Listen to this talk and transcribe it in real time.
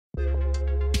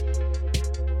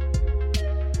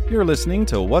You're listening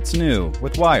to What's New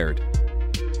with Wired.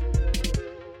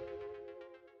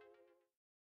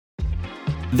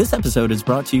 This episode is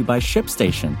brought to you by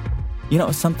ShipStation. You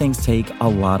know, some things take a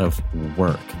lot of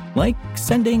work, like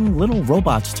sending little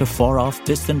robots to far-off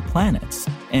distant planets.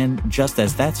 And just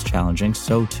as that's challenging,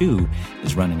 so too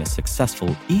is running a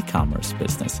successful e-commerce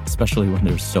business, especially when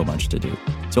there's so much to do.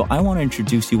 So I want to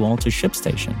introduce you all to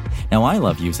ShipStation. Now, I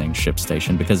love using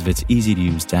ShipStation because of its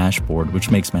easy-to-use dashboard,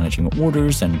 which makes managing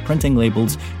orders and printing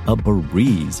labels a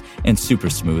breeze and super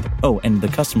smooth. Oh, and the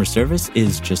customer service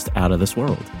is just out of this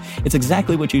world. It's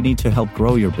exactly what you need to help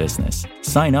grow your business.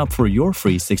 Sign up for your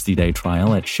free 60-day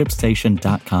trial at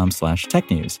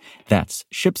shipstation.com/technews. That's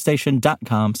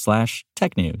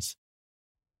shipstation.com/technews.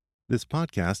 This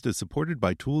podcast is supported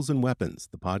by Tools and Weapons,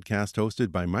 the podcast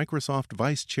hosted by Microsoft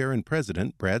Vice Chair and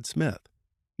President Brad Smith.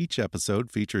 Each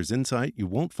episode features insight you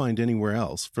won't find anywhere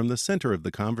else from the center of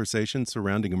the conversation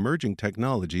surrounding emerging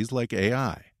technologies like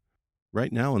AI.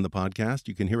 Right now on the podcast,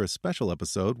 you can hear a special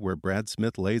episode where Brad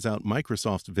Smith lays out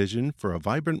Microsoft's vision for a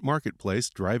vibrant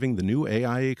marketplace driving the new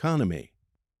AI economy.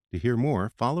 To hear more,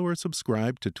 follow or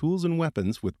subscribe to Tools and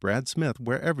Weapons with Brad Smith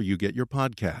wherever you get your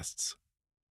podcasts.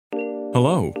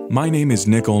 Hello, my name is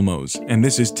Nick Olmos, and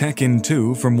this is Tech in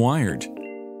 2 from Wired.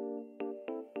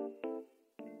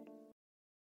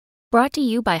 Brought to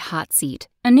you by Hot Seat,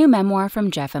 a new memoir from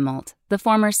Jeff Immelt, the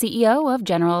former CEO of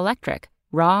General Electric.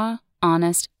 Raw,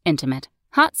 honest, intimate.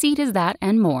 Hot Seat is that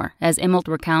and more, as Immelt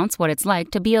recounts what it's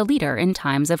like to be a leader in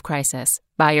times of crisis.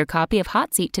 Buy your copy of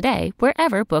Hot Seat today,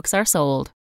 wherever books are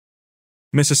sold.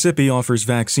 Mississippi offers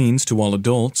vaccines to all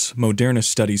adults, Moderna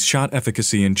studies shot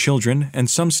efficacy in children, and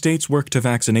some states work to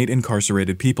vaccinate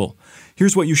incarcerated people.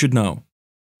 Here's what you should know.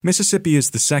 Mississippi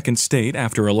is the second state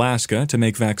after Alaska to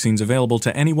make vaccines available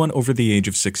to anyone over the age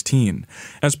of 16.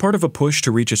 As part of a push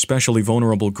to reach especially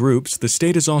vulnerable groups, the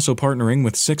state is also partnering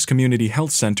with 6 community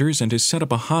health centers and has set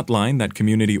up a hotline that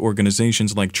community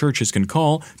organizations like churches can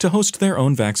call to host their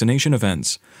own vaccination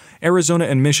events. Arizona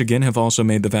and Michigan have also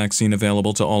made the vaccine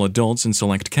available to all adults in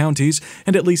select counties,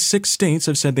 and at least 6 states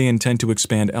have said they intend to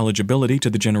expand eligibility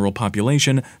to the general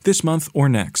population this month or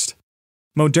next.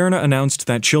 Moderna announced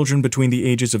that children between the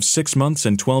ages of 6 months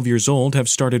and 12 years old have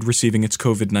started receiving its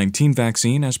COVID-19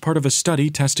 vaccine as part of a study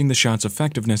testing the shot's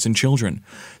effectiveness in children.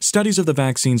 Studies of the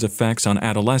vaccine's effects on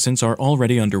adolescents are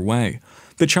already underway.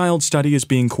 The child study is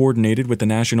being coordinated with the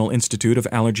National Institute of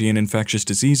Allergy and Infectious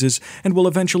Diseases and will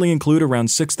eventually include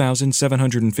around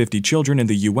 6,750 children in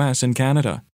the U.S. and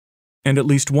Canada. And at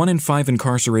least 1 in 5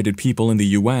 incarcerated people in the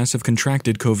U.S. have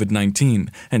contracted COVID-19,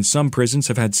 and some prisons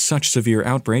have had such severe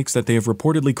outbreaks that they have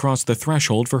reportedly crossed the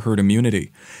threshold for herd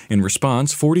immunity. In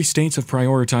response, 40 states have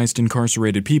prioritized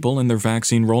incarcerated people in their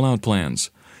vaccine rollout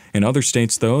plans. In other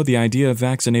states, though, the idea of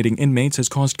vaccinating inmates has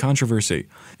caused controversy.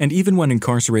 And even when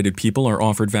incarcerated people are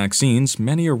offered vaccines,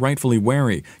 many are rightfully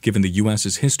wary, given the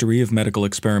U.S.'s history of medical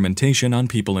experimentation on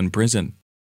people in prison.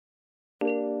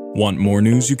 Want more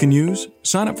news you can use?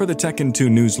 Sign up for the Tech in 2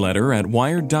 newsletter at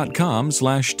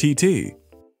wired.com/TT.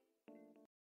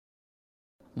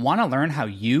 Want to learn how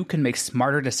you can make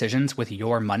smarter decisions with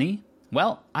your money?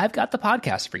 Well, I've got the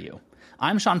podcast for you.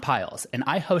 I'm Sean Piles, and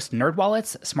I host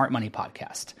NerdWallet's Smart Money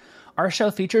Podcast. Our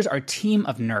show features our team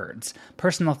of nerds,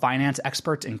 personal finance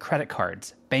experts in credit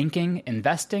cards, banking,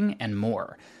 investing, and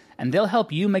more. And they'll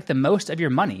help you make the most of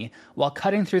your money while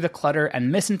cutting through the clutter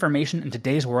and misinformation in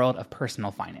today's world of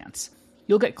personal finance.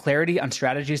 You'll get clarity on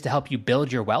strategies to help you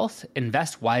build your wealth,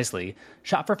 invest wisely,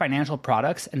 shop for financial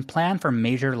products, and plan for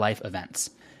major life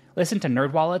events. Listen to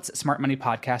NerdWallet's Smart Money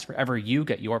Podcast wherever you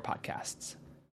get your podcasts.